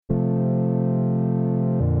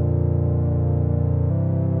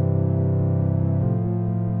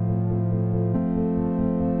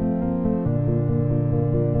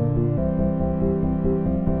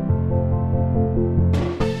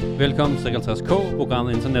Velkommen til 56K,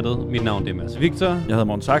 programmet Internettet. Mit navn er Mads Victor. Jeg hedder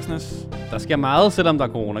Morten Saxnes. Der sker meget, selvom der er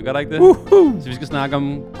corona, gør der ikke det? Så vi skal snakke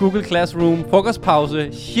om Google Classroom,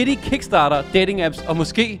 frokostpause, shitty Kickstarter, dating apps og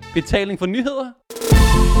måske betaling for nyheder.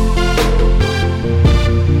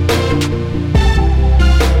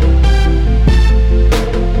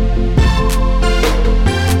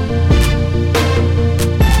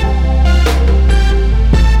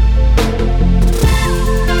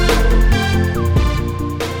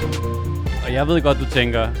 Jeg ved godt, du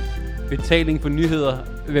tænker, betaling for nyheder.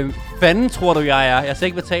 Hvem fanden tror du, jeg er? Jeg skal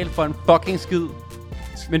ikke betale for en fucking skid.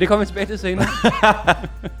 Men det kommer vi tilbage til senere.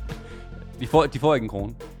 De får ikke en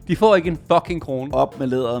krone. De får ikke en fucking krone. Op med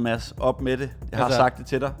læderet, Mads. Op med det. Jeg har sagt det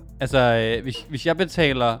til dig. Altså, hvis jeg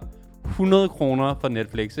betaler 100 kroner for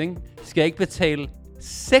Netflix, ikke? Skal jeg ikke betale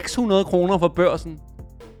 600 kroner for Børsen?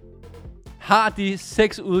 Har de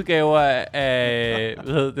 6 udgaver af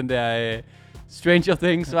den der Stranger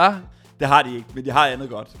Things, hva'? Det har de ikke, men de har andet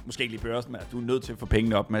godt. Måske ikke lige Børsen, men du er nødt til at få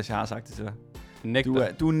pengene op, Mads. Jeg har sagt det til dig.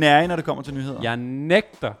 Nægter. Du er nærig, når det kommer til nyheder. Jeg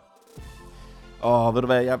nægter. Og ved du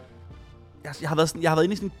hvad, jeg har været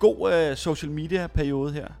inde i sådan en god social media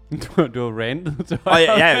periode her. Du har rantet til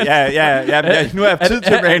Ja, nu har jeg tid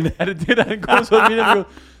til at rante. Er det der er en god social media periode?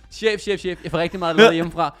 Chef, jeg får rigtig meget lavet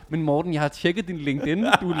hjemmefra. Men Morten, jeg har tjekket din LinkedIn.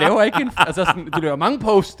 Du laver ikke du laver mange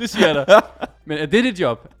posts, det siger jeg dig. Men er det dit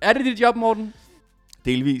job? Er det dit job, Morten?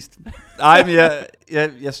 Delvist. Nej, men jeg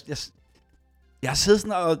har siddet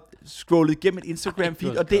sådan og scrollet igennem et Instagram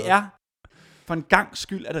feed, og det er, for en gang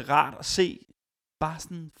skyld, er det rart at se bare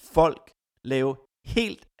sådan folk lave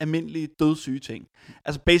helt almindelige dødssyge ting.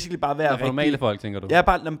 Altså basically bare være rigtig... normale folk, tænker du? Ja,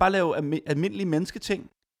 lad mig bare lave almindelige mennesketing.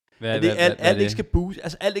 Alt ikke skal boost,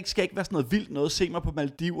 altså alt skal ikke være sådan noget vildt noget. Se mig på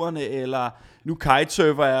Maldiverne, eller nu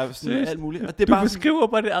kitesurfer jeg, sådan alt muligt. Og det er du bare beskriver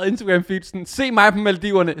på det Instagram feed sådan, se mig på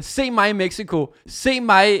Maldiverne, se mig i Mexico, se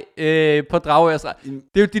mig på Dragør. Det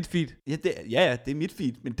er jo dit feed. Ja, det er mit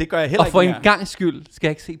feed, men det gør jeg heller ikke. Og for en gang skyld skal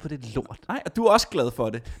jeg ikke se på det lort. Nej, og du er også glad for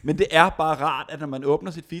det. Men det er bare rart, at når man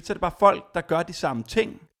åbner sit feed, så er det bare folk, der gør de samme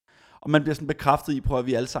ting. Og man bliver sådan bekræftet i, at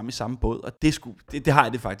vi er alle sammen i samme båd. Og det har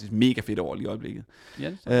jeg det faktisk mega fedt over lige i øjeblikket.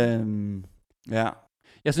 Ja.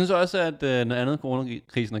 Jeg synes også, at noget andet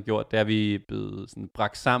coronakrisen har gjort, det er, at vi er blevet sådan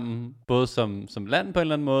bragt sammen, både som land på en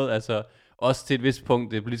eller anden måde, altså også til et vist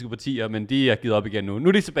punkt, det politiske partier, men de er givet op igen nu. Nu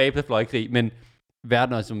er de tilbage på fløjkrig, men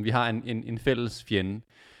verden er som vi har en fælles fjende.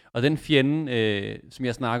 Og den fjende, som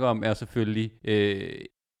jeg snakker om, er selvfølgelig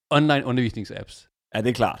online undervisningsapps. Ja, det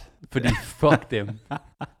er klart. Fordi fuck dem.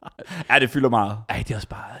 Ja, det fylder meget. Ej, det er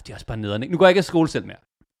også bare nederen. Nu går jeg ikke i skole selv mere.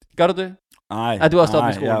 Gør du det? Nej. Du har også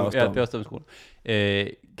stoppet i skole. Ja, det er også stoppet i skole.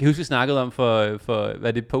 Kan I huske, vi snakkede om for hvad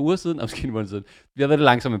er det, et par uger siden? Måske en måned siden. Vi har været lidt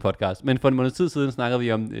langsomme med podcast. Men for en måned tid siden snakkede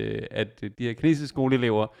vi om, at de her kinesiske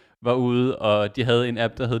skoleelever var ude, og de havde en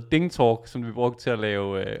app, der hed Ding Talk, som vi brugte til at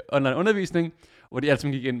lave online undervisning, hvor de altid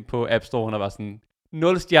gik ind på App Store, og var sådan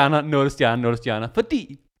 0 stjerner, 0 stjerner, 0 stjerner.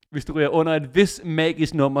 Fordi hvis du ryger under et vis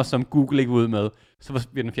magisk nummer, som Google ikke ud med, så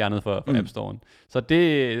bliver den fjernet fra App Store'en. Så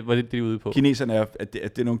det var det, de er ude på. Kineserne at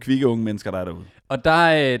det er nogle kvikke unge mennesker, der er derude. Og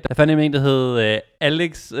der fandt jeg en, der hed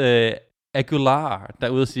Alex Aguilar, der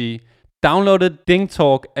er ude at sige, downloaded Ding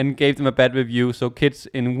Talk and gave them a bad review, so kids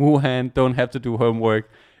in Wuhan don't have to do homework.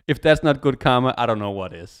 If that's not good karma, I don't know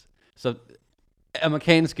what is. Så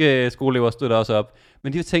amerikanske skoleelever stod også op.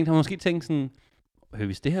 Men de har måske tænkt sådan,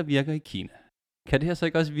 hvis det her virker i Kina, kan det her så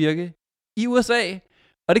ikke også virke i USA?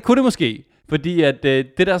 Og det kunne det måske, fordi at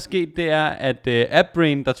det der er sket, det er, at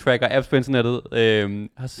AppBrain, der tracker apps på internettet,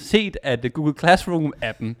 har set, at Google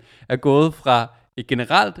Classroom-appen er gået fra et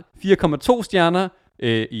generelt 4,2 stjerner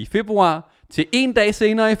i februar, til en dag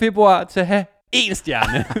senere i februar, til at have 1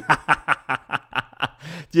 stjerne.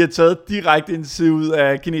 De har taget direkte en side ud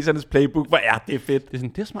af kinesernes playbook. Hvor er det fedt. Det er, sådan,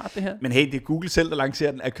 det er smart, det her. Men hey, det er Google selv, der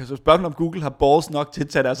lancerer den. Så spørgsmålet om Google har balls nok til at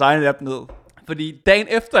tage deres egen app ned. Fordi dagen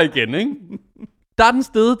efter igen, ikke? Der er den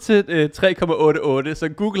steget til 3,88, så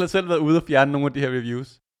Google har selv været ude og fjerne nogle af de her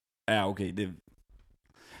reviews. Ja, okay. Det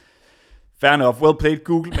fair enough. Well played,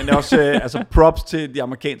 Google. Men det er også props til de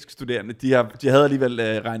amerikanske studerende. De havde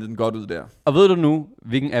alligevel regnet den godt ud der. Og ved du nu,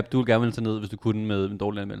 hvilken app du gerne vil tage ned, hvis du kunne den med en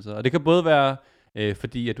dårlig anmeldelse? Og det kan både være,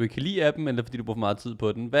 fordi at du ikke kan lide appen, eller fordi du bruger for meget tid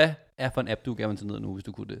på den. Hvad er for en app, du gerne vil tage ned nu, hvis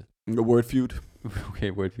du kunne det? Wordfeud.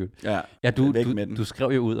 Okay, Wordfeud. Ja, du skrev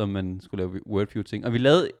jo ud, om man skulle lave Wordfeud-ting. Og vi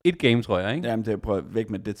lavede et game, tror jeg, ikke? Jamen, det er væk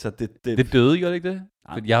med det. Så det døde, gjorde det ikke det?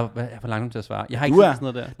 For jeg er for langt til at svare. Jeg har ikke set sådan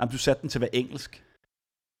noget der. Jamen, du satte den til at være engelsk.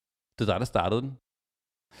 Det er dig, der startede den.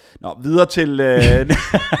 Nå, videre til...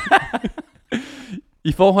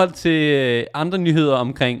 I forhold til andre nyheder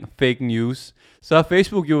omkring fake news, så har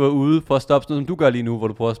Facebook jo været ude for at stoppe sådan noget, som du gør lige nu, hvor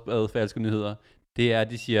du prøver at sprede falske nyheder. det er, at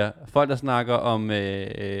de siger, folk, der snakker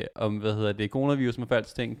om coronavirus med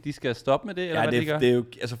falsk ting, de skal stoppe med det, eller hvad de gør? Det er jo,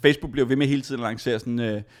 altså Facebook bliver ved med hele tiden at lancere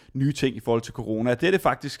sådan nye ting i forhold til corona. Det er det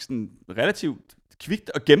faktisk sådan relativt kvikt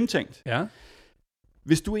og gennemtænkt. Ja.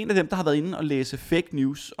 Hvis du er en af dem, der har været inde og læse fake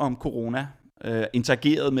news om corona,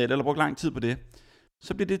 interageret med det, eller brugt lang tid på det,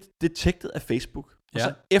 så bliver det detektet af Facebook. Og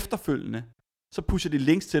så efterfølgende, så pusher de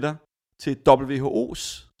links til dig til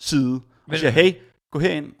WHO's side, og siger, hey, gå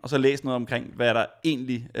herind, og så læs noget omkring, hvad der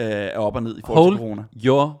egentlig er op og ned i forhold til corona.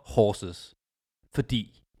 Your horses.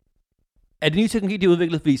 Fordi, er det nye teknologi, de er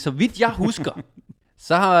udviklet? Fordi så vidt jeg husker,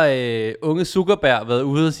 så har unge Zuckerberg været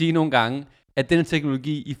ude og sige nogle gange, at den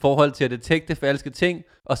teknologi i forhold til at detekte falske ting,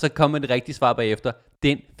 og så kommer det rigtige svar bagefter,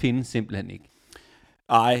 den findes simpelthen ikke.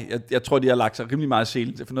 Ej, jeg tror, de har lagt sig rimelig meget i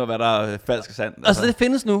selen til at finde ud af, hvad der er falsk og sandt. Altså, det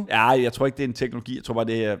findes nu? Ja, jeg tror ikke, det er en teknologi. Jeg tror bare,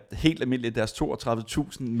 det er helt almindeligt. Deres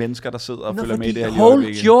 32.000 mennesker, der sidder og følger med i det her. Hold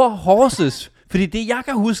your horses. Fordi det, jeg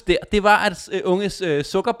kan huske det var, at unge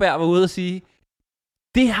Zuckerberg var ude og sige,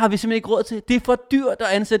 det har vi simpelthen ikke råd til. Det er for dyrt at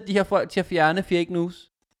ansætte de her folk til at fjerne fake news.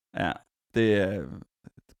 Ja,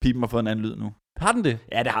 pipen har fået en anden lyd nu. Har den det?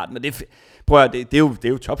 Ja, det har den. Og prøv at, det er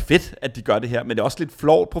jo top fedt, at de gør det her, men det er også lidt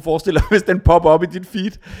flot. Prøv at forestille dig, hvis den popper op i dit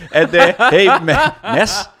feed, at hey,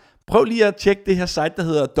 Mads, prøv lige at tjekke det her site, der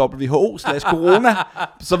hedder WHO/corona,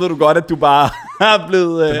 så ved du godt, at du bare er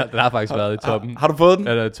blevet... Den har faktisk været i toppen. Har du fået den?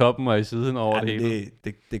 Eller i toppen og i siden over det hele.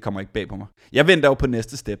 Det kommer ikke bag på mig. Jeg venter jo på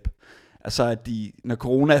næste step. Altså, at når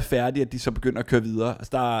corona er færdig, at de så begynder at køre videre.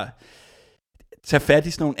 Altså, tag fat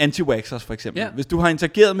i sådan nogle anti-vaxxers, for eksempel. Hvis du har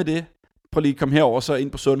interageret med det, prøv lige at komme herover, så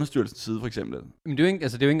ind på Sundhedsstyrelsens side, for eksempel. Men det er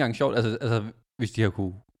jo ikke engang sjovt, altså hvis de har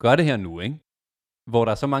kunne gøre det her nu, ikke? Hvor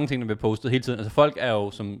der er så mange ting, der bliver postet hele tiden. Altså folk er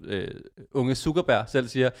jo, som unge Zuckerberg selv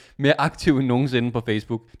siger, mere aktive end nogensinde på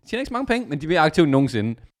Facebook. De tjener ikke så mange penge, men de er mere aktive end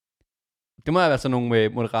nogensinde. Det må være sådan nogle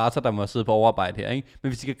moderatorer, der må sidde på overarbejde her, ikke? Men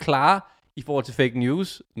hvis de kan klare i forhold til fake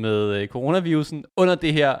news med coronavirusen, under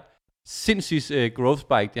det her sindssygt growth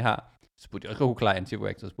spike, det har, så burde de også kunne klare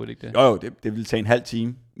anti-vaxxers, burde ikke det? Jo, det vil tage en halv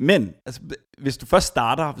time. Men, altså, hvis du først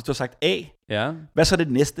starter, hvis du har sagt A, hvad så er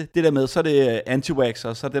det næste? Det der med, så er det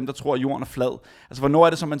anti-vaxxers, så er det dem, der tror, at jorden er flad. Altså, hvornår er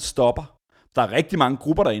det så, man stopper? Der er rigtig mange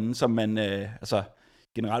grupper derinde, som man,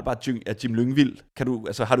 generelt bare Jim Lyngvild,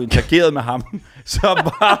 har du interageret med ham,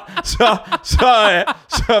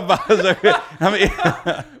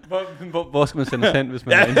 Hvor skal man sende hen, hvis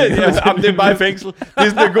man det er bare i fængsel. Det er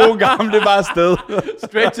sådan en god gammel, det er bare afsted.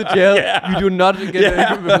 Straight to jail. Yeah. You do not get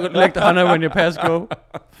collect the honor when you pass go.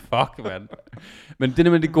 Fuck, man. Men det er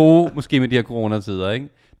nemlig det gode, måske med de her coronatider, ikke?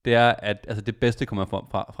 Det er, at altså, det bedste kommer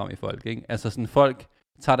frem i folk, ikke? Altså sådan, folk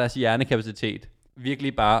tager deres hjernekapacitet,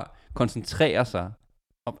 virkelig bare koncentrerer sig,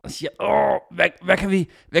 og siger,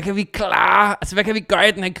 hvad kan vi klare? Altså, hvad kan vi gøre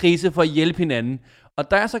i den her krise for at hjælpe hinanden?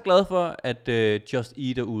 Og der er jeg så glad for, at Just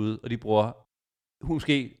Eat er ude, og de bruger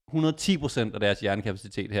måske 110% af deres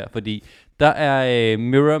hjernekapacitet her, fordi der er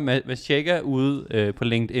Mira Mashiga ude på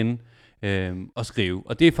LinkedIn og skrive,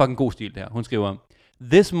 og det er fucking god stil der. Hun skriver,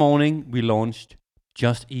 "This morning we launched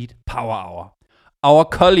Just Eat Power Hour. Our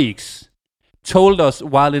colleagues told us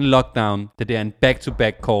while in lockdown that they are in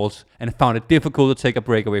back-to-back calls and found it difficult to take a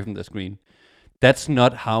break away from the screen. That's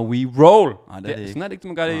not how we roll." Sådan er det ikke,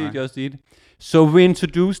 man gør det i Just Eat. "So we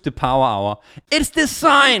introduced the Power Hour. It's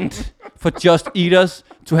designed for Just Eaters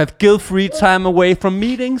to have guilt-free time away from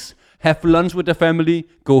meetings, have lunch with their family,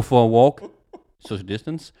 go for a walk, social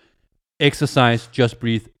distance, exercise, just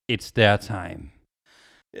breathe, it's their time."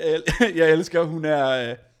 Jeg elsker, hun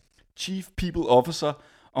er Chief People Officer,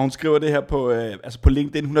 og hun skriver det her på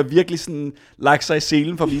LinkedIn. Hun har virkelig sådan lagt sig i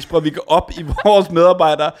selen for at vise, at vi går op i vores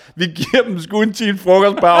medarbejdere. Vi giver dem sgu en 10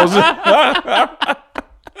 frokostpause.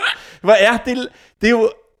 Hvor er det? Det er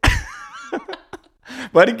jo...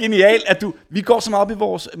 Hvor er det genialt, at vi går så meget op i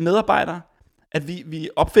vores medarbejdere, at vi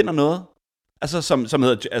opfinder noget, altså som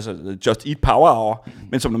hedder Just Eat Power Hour,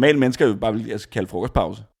 men som normale mennesker jo bare vil kalde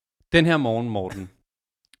frokostpause. Den her morgen, Morten,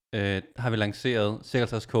 har vi lanceret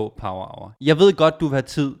 56K Power Hour. Jeg ved godt, du vil have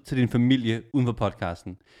tid til din familie uden for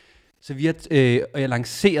podcasten. Så vi har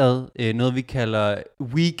lanceret noget, vi kalder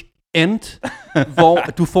Weekend, hvor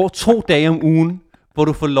du får 2 dage om ugen, hvor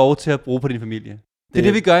du får lov til at bruge på din familie. Det er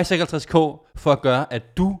det, vi gør i 56K, for at gøre,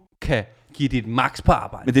 at du kan give dit max på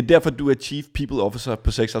arbejde. Men det er derfor, du er Chief People Officer på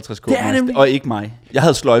 56K, og ikke mig. Jeg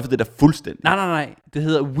havde sløjfet det der fuldstændig. Nej. Det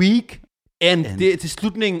hedder Weekend. Det er til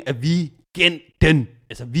slutningen af weekenden.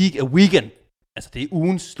 Altså week er weekend. Altså det er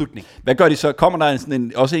ugens slutning. Hvad gør de så? Kommer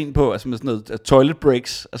der også en på, altså med sådan noget toilet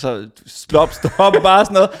breaks? Altså stop, bare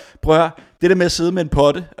sådan noget. Prøv at høre, det der med at sidde med en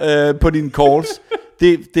potte på dine calls,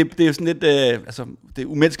 det er jo sådan lidt, det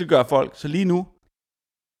umenneskeliggør folk. Så lige nu,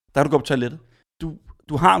 der kan du gå på toilettet.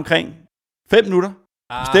 Du har omkring 5 minutter.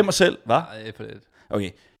 Bestem dig selv, hvad? Nej, for lidt.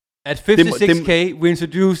 Okay. At 56K, we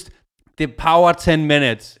introduced the power 10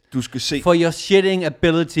 minutes. Du skal se. For your shitting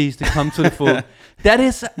abilities to come to the full. That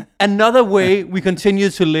is another way we continue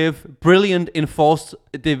to live brilliant, enforced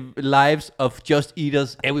the lives of just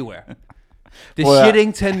eaters everywhere. The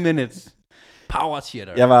shitting 10 minutes. Power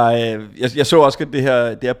shitter. Jeg så også det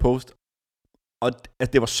her post, og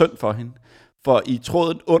at det var synd for hende. For i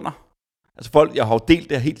tråden under, altså folk, jeg har jo delt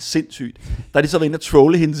det her helt sindssygt, der er de så været inde og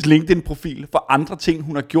trolle hendes LinkedIn-profil for andre ting,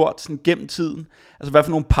 hun har gjort sådan gennem tiden. Altså hvad for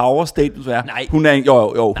nogle power statements er. Nej. Hun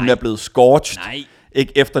er, hun er blevet scorched. Nej.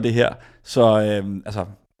 Ikke efter det her. Så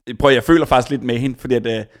jeg føler faktisk lidt med hende, fordi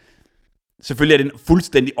at, selvfølgelig er det en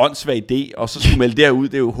fuldstændig åndssvag idé, og så skulle melde derud,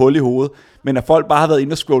 det er jo hul i hovedet. Men at folk bare har været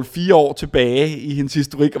inde og scrolle 4 år tilbage i hendes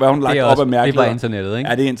historik, og hvad hun har lagt op af mærkeligheder. Det er bare internettet, ikke?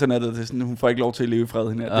 Ja, det er internettet. Det er sådan, hun får ikke lov til at leve i fred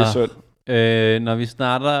hende. Det er synd. Når vi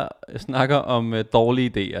snakker om dårlige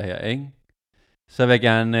idéer her, ikke? Så vil jeg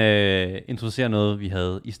gerne introducere noget, vi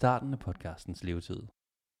havde i starten af podcastens levetid.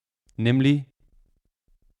 Nemlig...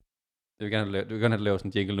 Jeg vil gerne have lavet sådan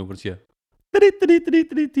en jingle nu, hvor du siger...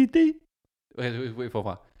 Okay,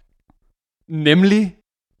 forfra. Nemlig...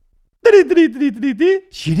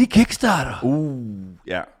 Shitty Kickstarter.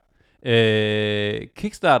 Ja.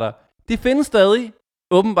 Kickstarter. Det findes stadig,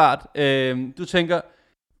 åbenbart. Du tænker...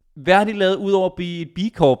 Hvad har de lavet ud over at blive et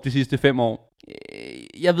B-Corp de sidste 5 år?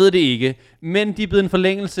 Jeg ved det ikke. Men de er blevet en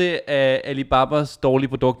forlængelse af Alibabas dårlige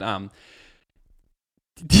produktarm.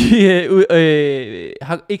 De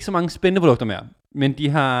har ikke så mange spændende produkter mere. Men de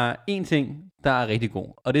har en ting, der er rigtig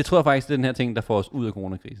god. Og det tror jeg faktisk, det er den her ting, der får os ud af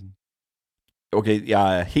coronakrisen. Okay,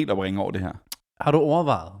 jeg er helt opringet over det her. Har du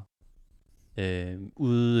overvejet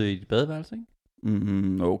ude i dit badeværelse, ikke?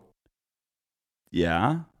 No.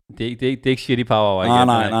 Ja. Det er ikke shitty power. Ikke?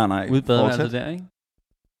 Nej. Ude i badeværelset der, ikke?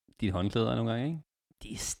 Dine håndklæder nogle gange, ikke?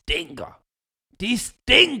 De stinker!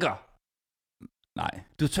 Nej.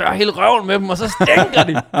 Du tørrer hele røven med dem, og så stinker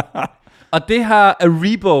de! Og det har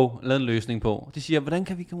Aribo lavet en løsning på. De siger, hvordan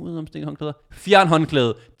kan vi komme ud af stinkende håndklæder? Fjern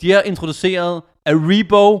håndklæde. De har introduceret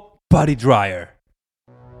Aribo Body Dryer.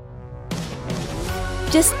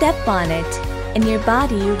 Just step on it, and your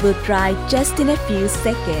body will dry just in a few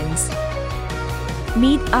seconds.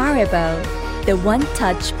 Meet Aribo, the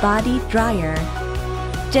one-touch body dryer.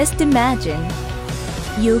 Just imagine,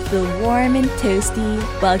 you'll feel warm and toasty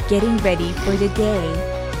while getting ready for the day.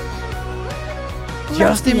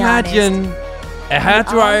 Just imagine a hair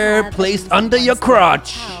dryer placed under your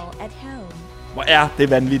crotch. Hvor er det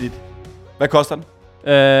vanvittigt. Hvad koster den? $250.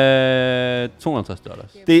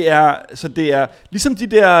 Det er ligesom de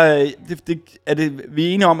der, vi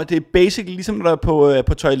er enige om, at det er basically ligesom når du er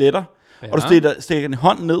på toiletter, ja. Og du stikker en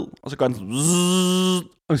hånd ned, og så gør den sådan,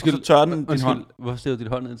 og så tørrer den din hånd. Hvorfor stikker du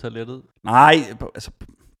din hånd ned i toilettet? Nej, altså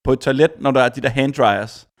på et toilet, når der er de der hand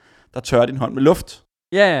dryers, der tørrer din hånd med luft.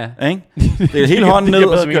 Ja. Ikke? Det er hele hånden ned,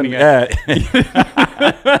 og så gør den, ja. Det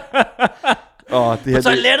her, på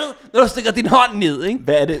toilettet, når du stikker din hånd ned, ikke?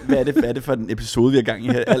 Hvad er det for en episode, vi har gang i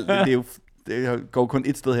her? Det går kun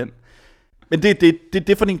et sted hen. Men det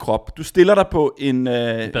er for din krop. Du stiller dig på en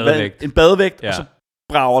badevægt, ja. Og så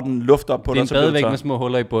brager den luft op på dig. Det er en badevægt med små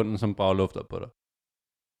huller i bunden, som brager luft op på dig.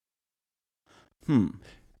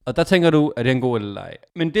 Og der tænker du, at det er en god eller ej.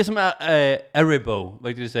 Men det som er Aribo,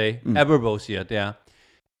 hvad det sagde, Aribo siger, det er,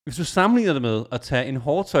 hvis du sammenligner det med at tage en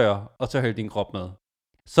hårdtørrer og tørre hele din krop med,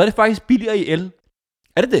 så er det faktisk billigere i el.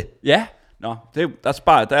 Er det det? Ja. Nå, der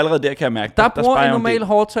allerede der kan jeg mærke. Der bruger en normal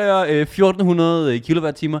hårdtørrer 1400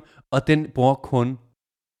 kWh, og den bruger kun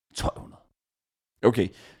 1200. Okay.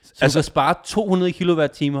 Så du kan spare 200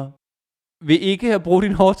 kWh ved ikke at bruge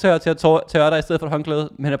din hårdtørrer til at tørre dig i stedet for et håndklæde,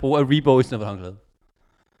 men at bruge Aribo i stedet for et håndklæde.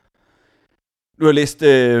 Nu har jeg læst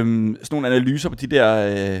sådan nogle analyser på de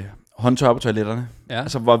der håndtørrer på toiletterne. Ja.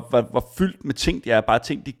 Altså, hvor fyldt med ting de er. Bare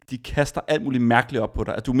ting, de kaster alt muligt mærkeligt op på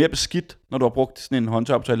dig. Altså, du er mere beskidt, når du har brugt sådan en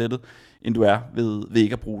håndtørrer på toilettet, end du er ved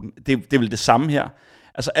ikke at bruge den. Det er vel det samme her.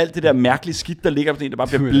 Altså, alt det der mærkelige skidt, der ligger på den, der bare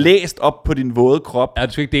bliver blæst op på din våde krop. Ja,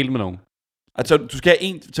 du skal ikke dele med nogen. Altså, du skal have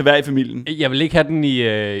en til hver i familien. Jeg vil ikke have den i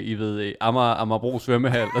Amagerbro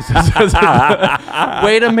svømmehal.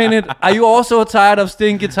 Wait a minute, are you also tired of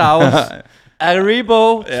stinky towels?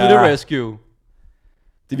 Aribo to the rescue.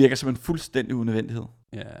 Det virker som en fuldstændig unødvendighed.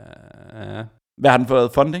 Ja. Hvad har den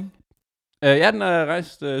fået funding? Ja, den har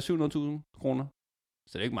rejst 700.000 kroner.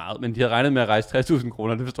 Så det er ikke meget, men de har regnet med at rejse 60.000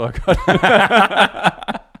 kroner, det forstår jeg godt.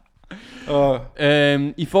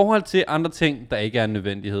 I forhold til andre ting, der ikke er en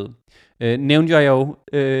nødvendighed, nævnte jeg jo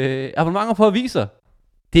abonnementer på aviser.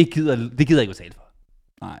 Det gider jeg ikke betale for.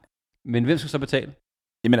 Nej. Men hvem skal så betale?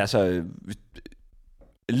 Jamen altså,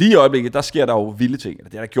 lige i øjeblikket, der sker der jo vilde ting.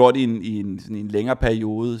 Det er der gjort i en længere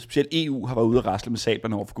periode. Specielt EU har været ude at rasle med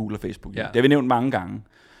sablerne over for Google og Facebook. Ja. Det har vi nævnt mange gange.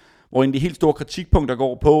 Hvor en af de helt store kritikpunkter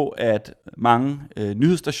går på, at mange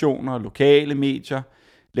nyhedsstationer, lokale medier,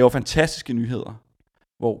 laver fantastiske nyheder.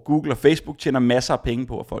 Hvor Google og Facebook tjener masser af penge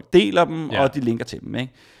på, at folk deler dem, og de linker til dem.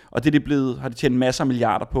 Ikke? Og det er blevet, har de tjent masser af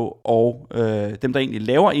milliarder på, og dem, der egentlig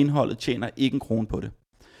laver indholdet, tjener ikke en krone på det.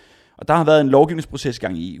 Og der har været en lovgivningsproces i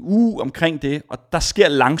gang i EU omkring det, og der sker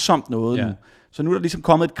langsomt noget nu. Så nu er der ligesom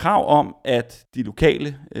kommet et krav om, at de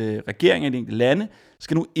lokale regeringer i de enkelte lande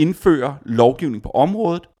skal nu indføre lovgivning på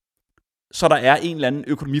området, så der er en eller anden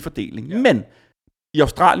økonomifordeling. Ja. Men i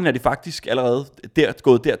Australien er det faktisk allerede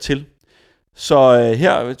gået dertil. Så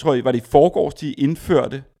her, tror jeg, var det i forgårs, de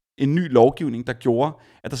indførte en ny lovgivning, der gjorde,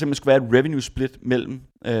 at der simpelthen skulle være et revenue split mellem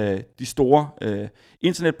de store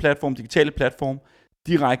internetplatforme, digitale platforme,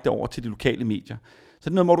 direkte over til de lokale medier. Så det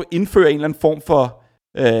er noget, hvor du indfører en eller anden form for,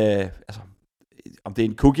 om det er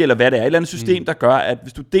en cookie eller hvad det er, et eller andet system, der gør, at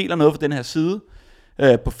hvis du deler noget fra den her side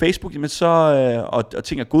på Facebook, jamen så, og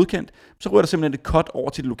ting er godkendt, så ryger der simpelthen et cut over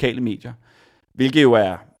til de lokale medier. Hvilket jo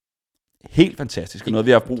er helt fantastisk, og noget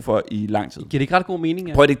vi har brug for i lang tid. Giver det ikke ret god mening?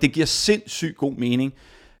 Ja? Prøv at det giver sindssygt god mening.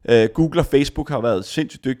 Google og Facebook har været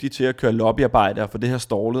sindssygt dygtige til at køre lobbyarbejde og få det her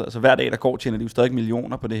stålet. Altså hver dag der går, tjener de jo stadig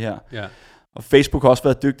millioner på det her. Ja. Og Facebook har også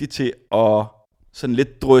været dygtig til at sådan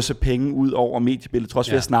lidt drysse penge ud over mediebilledet, trods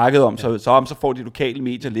vi har snakket om, så får de lokale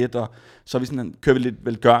medier lidt, og så vi sådan, kører vi lidt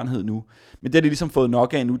velgørenhed nu. Men det har de ligesom fået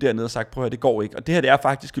nok af nu dernede og sagt, prøv at det går ikke. Og det her det er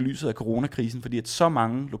faktisk i lyset af coronakrisen, fordi at så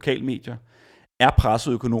mange lokale medier er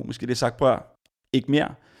presset økonomisk. Det er sagt, prøv ikke mere.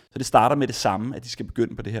 Så det starter med det samme, at de skal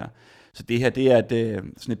begynde på det her. Så det her, det er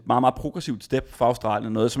sådan et meget, meget progressivt step for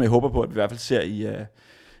Australien. Noget, som jeg håber på, at vi i hvert fald ser i,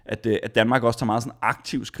 at Danmark også tager meget sådan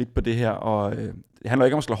aktivt skridt på det her. Og det handler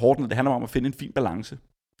ikke om at slå hårdt ned, det handler om at finde en fin balance.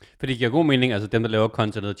 For det giver god mening, altså dem, der laver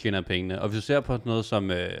contentet, tjener pengene. Og hvis du ser på noget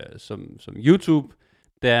som YouTube,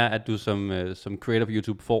 det er, at du som creator på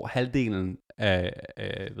YouTube får halvdelen af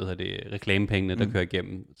reklamepengene, der kører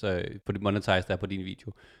igennem, så på det monetize, der er på din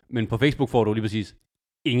video. Men på Facebook får du lige præcis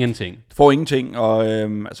ingenting. Du får ingenting, og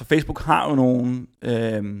altså Facebook har jo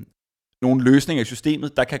nogle løsninger i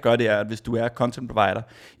systemet, der kan gøre det, at hvis du er content provider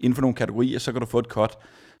inden for nogle kategorier, så kan du få et cut.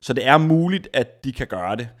 Så det er muligt, at de kan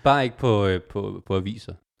gøre det. Bare ikke på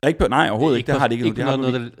aviser? Nej, overhovedet ikke. Det har det ikke.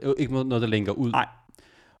 Ikke noget, der linker ud? Nej.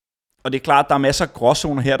 Og det er klart, der er masser af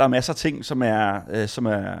gråzoner her, der er masser af ting, som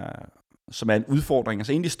er en udfordring.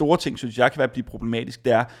 Altså en af de store ting, synes jeg kan blive problematisk,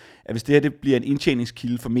 det er, at hvis det her det bliver en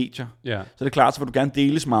indtjeningskilde for medier, så er det klart, så vil du gerne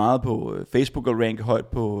deles meget på Facebook og ranke højt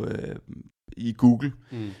på i Google,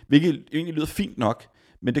 hvilket egentlig lyder fint nok,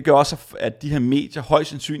 men det gør også, at de her medier højst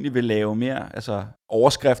sandsynligt vil lave mere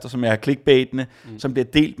overskrifter, som er clickbaitende, som bliver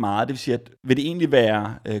delt meget. Det vil sige, at vil det egentlig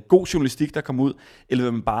være god journalistik, der kommer ud, eller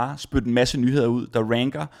vil man bare spytte en masse nyheder ud, der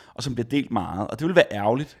ranker, og som bliver delt meget. Og det vil være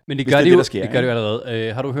ærgerligt, men det gør hvis det er det, der sker. Det gør det jo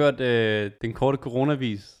allerede. Har du hørt den korte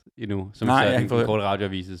coronavis endnu? Som Nej, den korte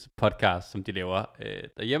radioavises podcast, som de laver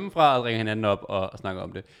derhjemmefra, og ringer hinanden op og snakker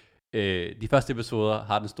om det. De første episoder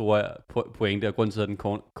har den store pointe, og grunden til den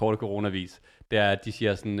korte coronavis, det er, at de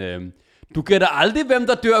siger sådan, du gætter aldrig, hvem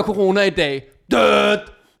der dør af corona i dag. Død!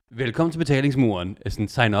 Velkommen til betalingsmuren. Sådan,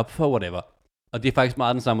 sign up for whatever. Og det er faktisk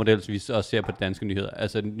meget den samme model, som vi også ser på de danske nyheder.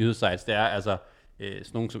 Altså nyhedssites, det er altså sådan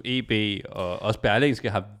nogle som EB og også Berlingske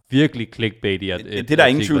har virkelig clickbait i at... Det der er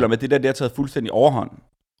ingen tvivl om, at det der har taget fuldstændig overhånd.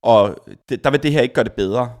 Og der vil det her ikke gøre det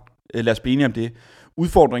bedre. Lad os blive enige om det.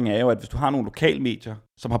 Udfordringen er jo, at hvis du har nogle lokalmedier,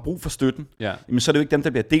 som har brug for støtten, jamen, så er det jo ikke dem, der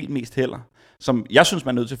bliver delt mest heller. Som jeg synes,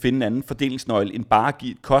 man er nødt til at finde en anden fordelingsnøgle, end bare at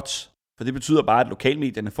give et cut. For det betyder bare, at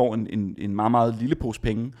lokalmedierne får en meget, meget lille pose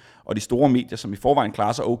penge, og de store medier, som i forvejen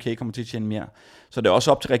klarer sig okay, kommer til at tjene mere. Så det er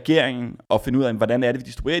også op til regeringen at finde ud af, hvordan er det, vi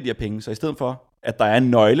distribuerer de her penge. Så i stedet for, at der er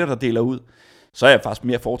en nøgle, der deler ud, så er jeg faktisk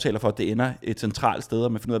mere fortaler for, at det ender et centralt sted,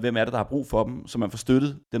 og man finder ud af, hvem er det, der har brug for dem, så man får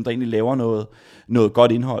støttet dem, der egentlig laver noget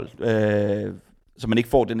godt indhold, så man ikke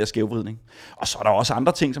får den der skævvridning. Og så er der også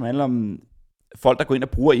andre ting, som handler om folk, der går ind og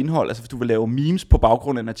bruger indhold. Altså hvis du vil lave memes på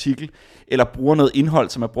baggrund af en artikel, eller bruger noget indhold,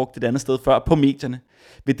 som er brugt et andet sted før på medierne,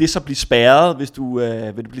 vil det så blive spærret, hvis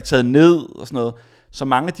vil det blive taget ned og sådan noget. Så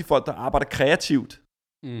mange af de folk, der arbejder kreativt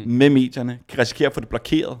med medierne, kan risikere at få det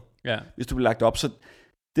blokeret, hvis du bliver lagt op. Så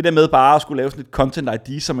det der med bare at skulle lave sådan et content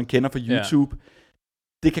ID, som man kender fra YouTube,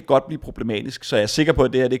 det kan godt blive problematisk, så jeg er sikker på,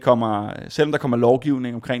 at det her, det kommer, selvom der kommer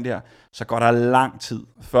lovgivning omkring det her, så går der lang tid,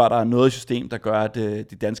 før der er noget i system, der gør, at de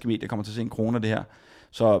danske medier kommer til at se en krone af det her.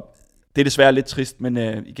 Så det er desværre lidt trist, men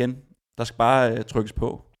igen, der skal bare trykkes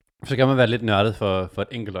på. Så kan man være lidt nørdet for et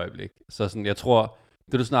enkelt øjeblik. Så sådan, jeg tror,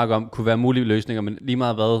 det du snakker om, kunne være mulige løsninger, men lige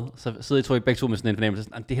meget hvad, så sidder I, tror jeg, begge to med sådan en fornemmelse,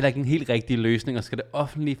 det er heller ikke en helt rigtig løsning, og skal det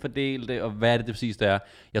offentligt fordele det, og hvad er det præcis, der er?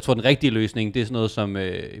 Jeg tror, den rigtige løsning, det er sådan noget, som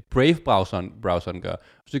Brave-browseren gør.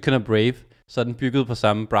 Hvis du kender Brave, så er den bygget på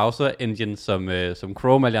samme browser-engine, som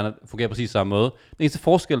Chrome, og alle fungerer præcis samme måde. Den eneste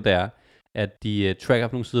forskel, der er, at de tracker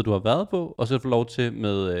på nogle sider, du har været på, og så får du lov til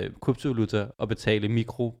med kryptovaluta at betale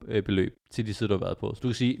mikrobeløb til de sider, du har været på. Så du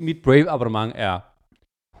kan sige, mit Brave-abonnement er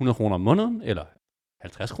 100 kroner om måneden, eller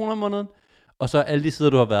 50 kroner om måneden, og så alle de sider,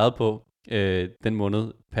 du har været på den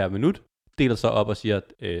måned per minut, deler så op og siger,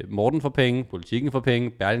 at Morten får penge, Politikken får penge,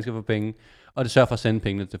 Berlingske får penge, og det sørger for at sende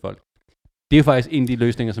pengene til folk. Det er jo faktisk en af de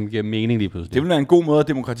løsninger, som giver mening lige pludselig. Det vil være en god måde at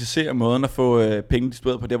demokratisere måden at få penge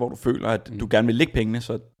distribueret på der, hvor du føler, at du gerne vil lægge pengene,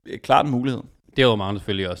 så det er klart en mulighed. Det er jo meget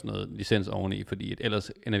selvfølgelig også noget licens oveni, fordi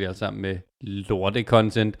ellers ender vi alle sammen med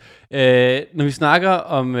lorte-content. Når vi snakker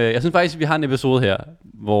om... jeg synes faktisk, at vi har en episode her,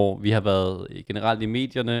 hvor vi har været generelt i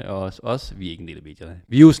medierne, og også vi er ikke en del af medierne.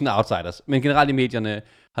 Vi er jo sådan outsiders, men generelt i medierne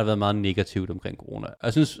har det været meget negativt omkring corona. Og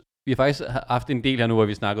jeg synes, vi har faktisk haft en del her nu, hvor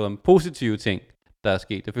vi snakkede om positive ting, der er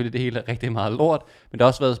sket. Selvfølgelig det hele er rigtig meget lort, men der har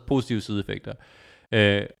også været positive sideeffekter.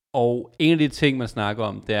 Og en af de ting, man snakker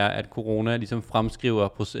om, det er, at corona ligesom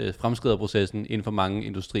fremskrider processen inden for mange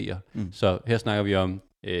industrier. Så her snakker vi om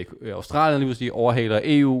Australien, lige vil sige, overhaler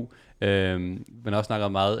EU, men også snakker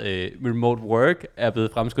om meget remote work, er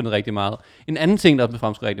blevet fremskyndet rigtig meget. En anden ting, der er blevet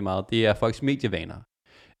fremskyndet rigtig meget, det er folks medievaner.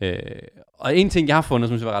 Og en ting, jeg har fundet,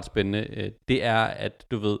 som synes var ret spændende, det er, at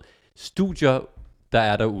du ved, studier, der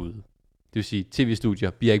er derude, det vil sige, tv-studier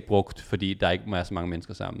bliver ikke brugt, fordi der ikke er så mange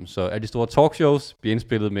mennesker sammen. Så alle de store talkshows bliver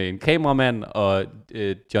indspillet med en kameramand, og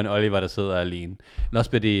John Oliver, der sidder alene. Men også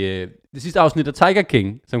bliver det sidste afsnit af Tiger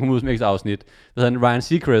King, som kom ud som ekstra afsnit, der hedder Ryan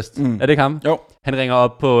Seacrest. Er det ikke ham? Jo. Han ringer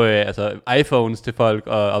op på iPhones til folk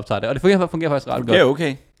og optager det, og det fungerer faktisk ret godt. Ja,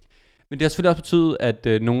 okay. Men det har selvfølgelig også betydet,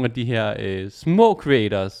 at nogle af de her små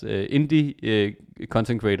creators, indie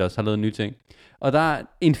content creators, har lavet nye ting. Og der er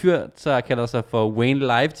en fyr, der kalder sig for Wayne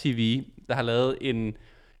Live TV, der har lavet en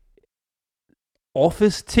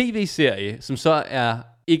Office tv-serie, som så er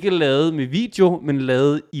ikke lavet med video, men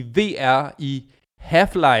lavet i VR i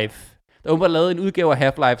Half-Life. Der er lavet en udgave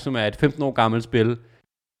af Half-Life, som er et 15 år gammelt spil,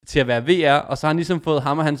 til at være VR, og så har han ligesom fået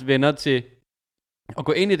ham og hans venner til at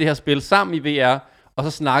gå ind i det her spil sammen i VR, og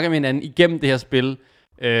så snakke med hinanden igennem det her spil,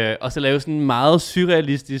 og så lave sådan en meget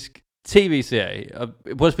surrealistisk tv-serie, og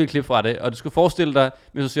prøv at spille et klip fra det, og du skal forestille dig,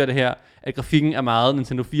 hvis du ser det her, at grafikken er meget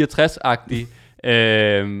Nintendo 64-agtig,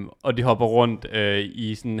 og de hopper rundt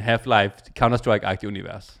i sådan Half-Life, Counter-Strike-agtig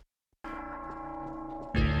univers.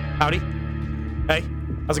 Howdy. Hey,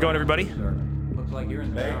 how's it going, everybody? Looks like you're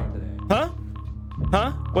in town today.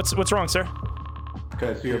 Huh? What's wrong, sir?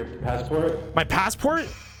 Can I see your passport? My passport?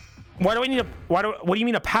 Why do I need what do you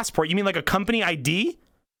mean a passport? You mean like a company ID?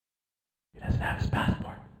 He doesn't have his passport.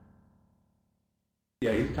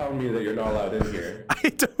 Yeah, he's telling me that you're not allowed in here.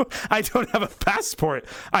 I don't have a passport.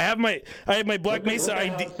 I have my Black Mesa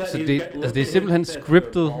ID. Så det er simpelthen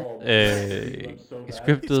scriptet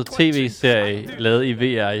tv-serie lavet i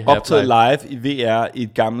VR i Half-Life. Optaget live i VR i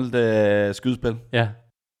et gammelt skydespil. Ja.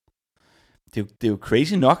 Det er jo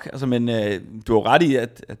crazy nok, altså, men du har ret i,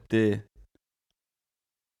 at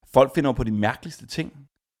folk finder på de mærkeligste ting.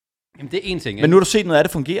 Jamen det er en ting. Men nu har du set noget af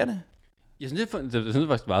det, fungerer det? Jeg synes, det er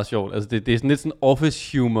faktisk meget sjovt. Altså, det er sådan lidt sådan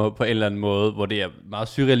office humor på en eller anden måde, hvor det er meget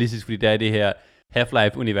surrealistisk, fordi der er det her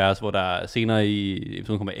Half-Life-univers, hvor der senere i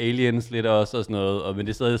episoden kommer aliens lidt også og sådan noget, men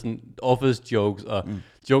det er stadig sådan office jokes, og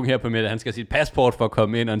joken her på midten, at han skal have sit passport for at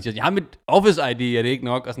komme ind, og han siger, jeg har mit office ID, er det ikke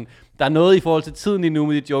nok? Og sådan, der er noget i forhold til tiden lige nu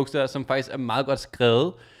med de jokes der, som faktisk er meget godt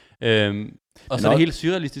skrevet. Og så er det helt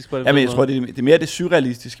surrealistisk på den måde. Ja, men jeg tror, det er mere det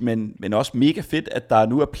surrealistiske, men også mega fedt, at der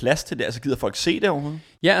nu er plads til det. Altså gider folk se det overhovedet?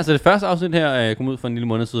 Ja, altså det første afsnit her kom ud for en lille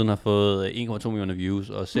måned siden, har fået 1,2 millioner views,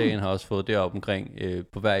 og serien har også fået deroppe omkring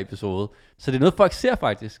på hver episode. Så det er noget, folk ser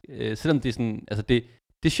faktisk, selvom det er sådan, altså det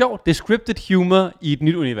er sjovt, det er scripted humor i et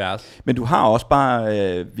nyt univers. Men du har også bare,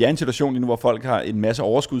 vi er i en situation lige nu, hvor folk har en masse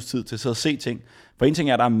overskudstid til at sidde og se ting. For en ting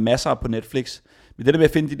er, at der er masser på Netflix, men det der med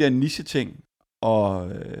at finde de der niche-ting,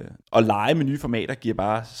 og lege med nye formater giver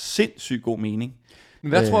bare sindssygt god mening. Men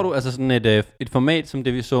hvad tror du, altså sådan et format som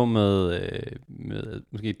det vi så med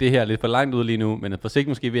måske det her lidt for langt ud lige nu, men på sigt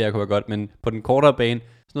måske VR kunne være godt, men på den kortere bane,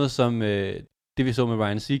 sådan noget som det vi så med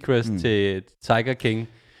Ryan Seacrest til Tiger King,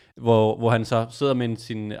 hvor han så sidder med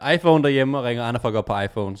sin iPhone derhjemme og ringer andre folk op på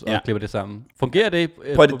iPhones og klipper det sammen. Fungerer det?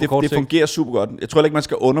 Det fungerer super godt. Jeg tror ikke, man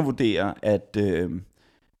skal undervurdere, at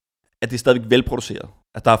det er stadigvæk velproduceret.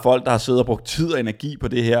 At der er folk, der har siddet og brugt tid og energi på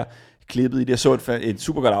det her, klippet i det. Jeg så et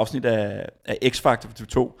super godt afsnit af X-Factor på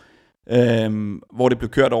TV2, hvor det blev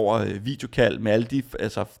kørt over videokald med alle de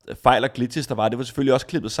fejl og glitches, der var. Det var selvfølgelig også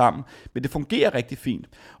klippet sammen, men det fungerer rigtig fint.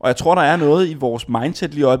 Og jeg tror, der er noget i vores mindset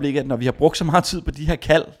lige i øjeblikket, at når vi har brugt så meget tid på de her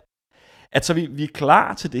kald, at så vi er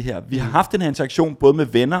klar til det her. Vi har haft den her interaktion både med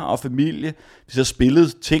venner og familie. Vi har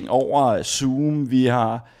spillet ting over Zoom. Vi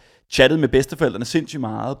har chattet med bedsteforældrene sindssygt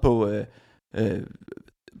meget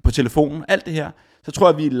på telefonen. Alt det her. Så tror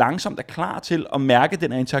jeg, at vi langsomt er klar til at mærke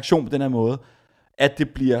den her interaktion på den her måde. At det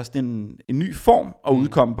bliver sådan en ny form at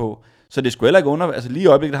udkomme på. Så det skulle heller ikke altså lige i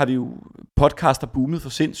øjeblikket har vi jo podcaster boomet for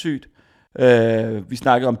sindssygt. Vi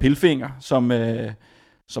snakkede om Pilfinger,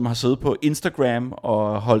 som har siddet på Instagram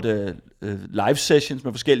og holdt live sessions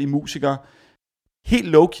med forskellige musikere.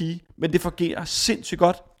 Helt low-key, men det fungerer sindssygt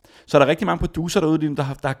godt. Så der er rigtig mange producer derude, der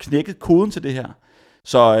har knækket koden til det her.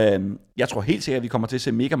 Så jeg tror helt sikkert, at vi kommer til at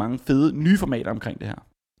se mega mange fede nye formater omkring det her.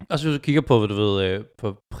 Og så hvis du kigger på,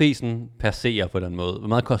 på prisen per seer på den måde, hvor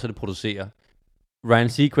meget koster det at producere? Ryan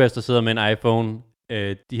Seacrest, der sidder med en iPhone,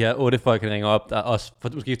 de her 8 folk, der ringer op, der også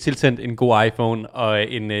måske tilsendt en god iPhone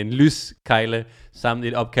og en lyskejle sammen i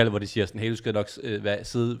et opkald, hvor de siger sådan, hey, du skal nok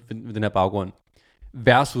sidde ved den her baggrund.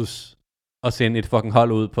 Versus at sende et fucking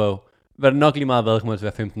hold ud på, hvad det nok lige meget været, kommer til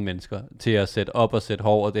at være 15 mennesker til at sætte op og sætte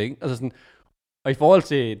hår og det, ikke? Altså sådan, og i forhold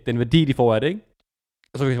til den værdi, de får af det, ikke?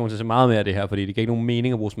 Og så kan vi se meget mere af det her, fordi det giver ikke nogen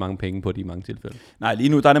mening at bruge så mange penge på det i mange tilfælde. Nej, lige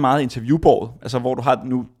nu der er det meget interviewbordet, altså hvor du har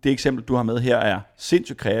nu, det eksempel, du har med her, er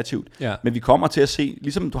sindssygt kreativt. Ja. Men vi kommer til at se,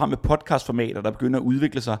 ligesom du har med podcastformater, der begynder at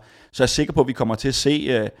udvikle sig, så er jeg sikker på, at vi kommer til at se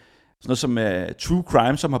sådan noget som True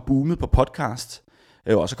Crime, som har boomet på podcast,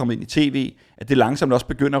 og så kommet ind i tv, at det langsomt også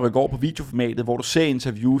begynder at rykke over på videoformatet, hvor du ser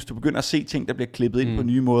interviews, du begynder at se ting, der bliver klippet ind på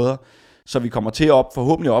nye måder, så vi kommer til at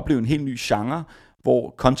forhåbentlig at opleve en helt ny genre,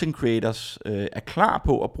 hvor content creators er klar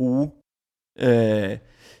på at bruge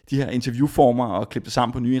de her interviewformer og klippe det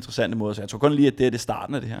sammen på nye interessante måder. Så jeg tror kun lige, at det er det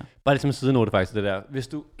starten af det her. Bare lidt som en sidenote faktisk, det der. Hvis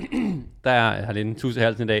du, der er, jeg har lidt en tusind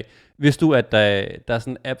halsen i dag, hvis du, at der er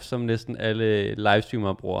sådan en app, som næsten alle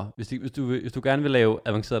livestreamere bruger. Hvis du gerne vil lave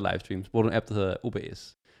avancerede livestreams, bruger du en app, der hedder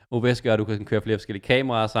OBS. OBS gør, at du kan køre flere forskellige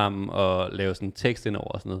kameraer sammen og lave sådan tekst ind over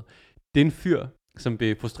og sådan noget. Det er en fyr, som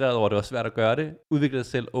blev frustreret over, at det var svært at gøre det, udviklede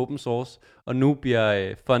sig selv open source, og nu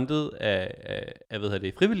bliver fundet af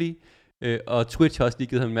frivillige, og Twitch har også lige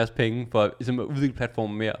givet ham en masse penge for ligesom, at udvikle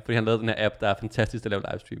platformen mere, fordi han lavede den her app, der er fantastisk at lave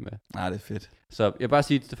livestream med. Nej, det er fedt. Så jeg vil bare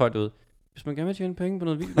sige til folk derude, hvis man gerne vil tjene penge på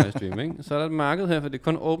noget video livestream, ikke, så er der et marked her, for det er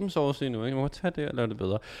kun open source endnu, ikke? Man må tage det og lave det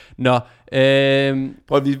bedre. Nå,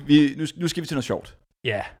 prøv, nu skal vi til noget sjovt.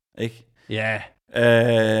 Ja. Ikke? Ja.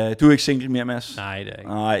 Du er ikke single mere, Mads. Nej, det er ikke.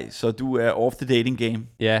 Nej, så du er off the dating game.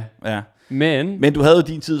 Ja. Ja. Men du havde jo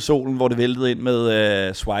din tid i solen, hvor det væltede ind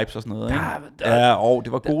med swipes og sådan noget, ikke? Ja,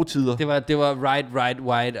 det var gode tider. Det var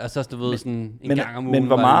right, og så du ved sådan en gang om ugen. Men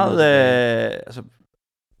hvor meget, altså,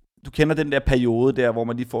 du kender den der periode der, hvor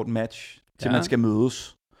man lige får et match, til man skal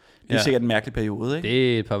mødes. Det er sikkert en mærkelig periode, ikke?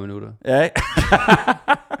 Det er et par minutter. Ja, ikke?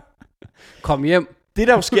 Kom hjem. Det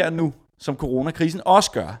der jo sker nu, som coronakrisen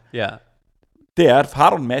også gør, ja. Det er, at har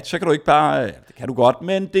du en match, så kan du ikke bare, det kan du godt,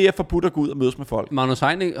 men det er forbudt at gå ud og mødes med folk. Magnus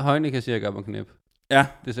Heunicke siger, at jeg gør på knæp. Ja.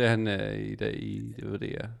 Det sagde han i dag i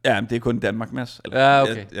det. Ja, men det er kun i Danmark, Mads. Ja,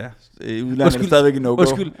 okay. Ja, i udlandet er det stadigvæk en no-go.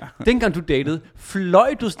 Undskyld, dengang du datede,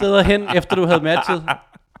 fløj du steder hen, efter du havde matchet?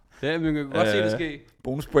 Det man kan godt se det ske.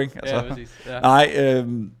 Bonuspoint, altså. Ja, præcis. Ja. Nej,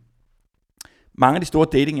 mange af de store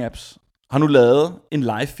dating apps har nu lavet en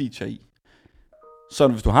live feature i. Så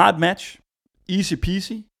hvis du har et match, easy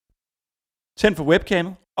peasy, tænd for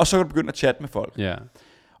webcamet, og så kan du begynde at chatte med folk. Ja.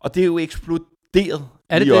 Og det er jo eksploderet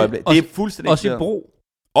i øjeblikket. Det er fuldstændig også i brug.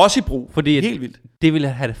 Også i brug. Fordi helt vildt. Det ville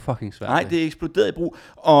have det fucking svært. Nej, det er eksploderet i brug.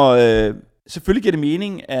 Og selvfølgelig giver det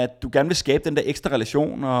mening, at du gerne vil skabe den der ekstra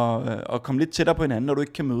relation og komme lidt tættere på hinanden, når du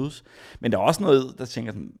ikke kan mødes. Men der er også noget, der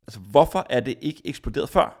tænker sådan, altså hvorfor er det ikke eksploderet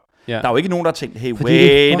før? Ja. Der er jo ikke nogen, der har tænkt, hey,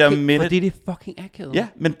 wait a minute. Fordi det er fucking akavet. Ja,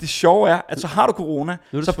 men det sjove er, at så har du corona,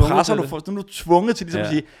 så presser du, nu er du tvunget til ligesom at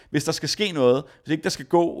sige, hvis der skal ske noget, hvis ikke der skal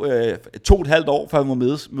gå 2,5 år, før vi må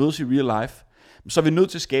mødes i real life, så er vi nødt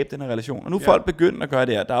til at skabe den her relation. Og nu er folk begyndt at gøre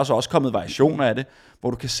det her. Der er også kommet variationer af det,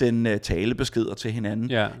 hvor du kan sende talebeskeder til hinanden.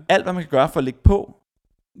 Ja. Alt, hvad man kan gøre for at lægge på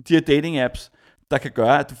de her dating apps, der kan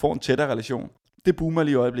gøre, at du får en tættere relation, det boomer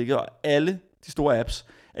lige i øjeblikket, og alle de store apps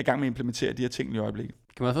er i gang med at implementere de her ting lige i øjeblikket.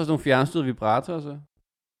 Kan man få sådan nogle fjernstød vibratorer så?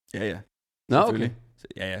 Ja. Nå, okay.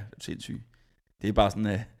 Ja, sindssygt. Det er bare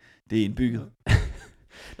sådan, det er indbygget.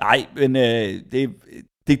 Nej, men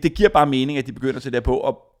det giver bare mening, at de begynder til det på,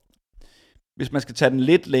 og hvis man skal tage den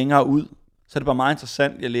lidt længere ud, så er det bare meget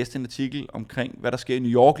interessant. Jeg læste en artikel omkring, hvad der sker i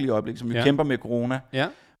New York lige i øjeblikket, som jo kæmper med corona,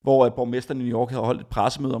 hvor borgmesteren i New York havde holdt et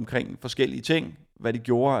pressemøde omkring forskellige ting, hvad de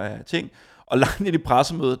gjorde af ting, Og langt ind i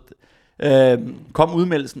pressemødet kom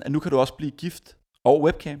udmeldelsen, at nu kan du også blive gift over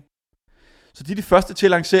webcam. Så de er de første til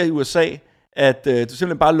at lancere i USA, at du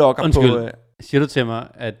simpelthen bare logger på... Siger du til mig,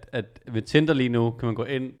 at ved Tinder lige nu, kan man gå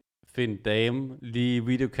ind, finde en dame, lige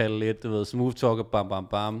videokalde lidt, du ved, smooth talker, bam, bam,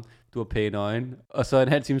 bam, du har pæne øjne, og så en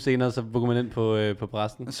halv time senere, så booker man ind på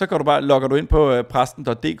præsten. Så logger du ind på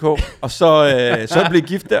præsten.dk, og så er du blevet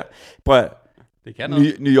gift der. Prøv, det kan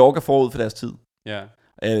noget. New York er forud for deres tid. Ja.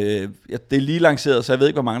 Det er lige lanceret, så jeg ved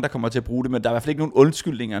ikke, hvor mange der kommer til at bruge det, men der er i hvert fald ikke nogen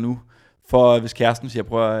undskyldninger nu, for hvis kæresten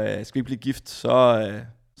siger, skal vi blive gift, så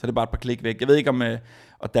er det bare et par klik væk. Jeg ved ikke, om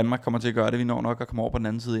Danmark kommer til at gøre det. Vi når nok at komme over på den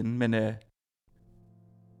anden side inden, men...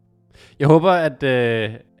 Jeg håber, at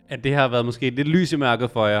det har været måske lidt lys i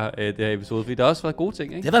mørket for jer, det her episode, fordi der har også været gode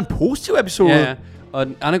ting, ikke? Det har været en positiv episode. Ja, og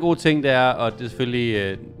en anden god ting, det er, og det er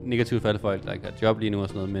selvfølgelig negativt for alle folk, der ikke har job lige nu og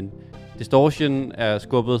sådan noget, men Distortion er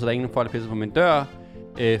skubbet, så der er ingen folk, der pisser på min dør.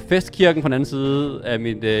 Festkirken på den anden side af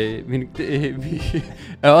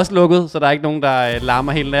er også lukket, så der er ikke nogen, der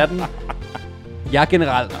larmer hele natten. Jeg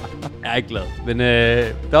generelt er ikke glad, men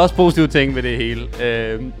der er også positive ting ved det hele.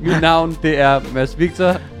 Mit navn, det er Mads Victor.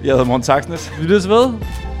 Jeg hedder Morten Saxnes. Vi lyttes ved.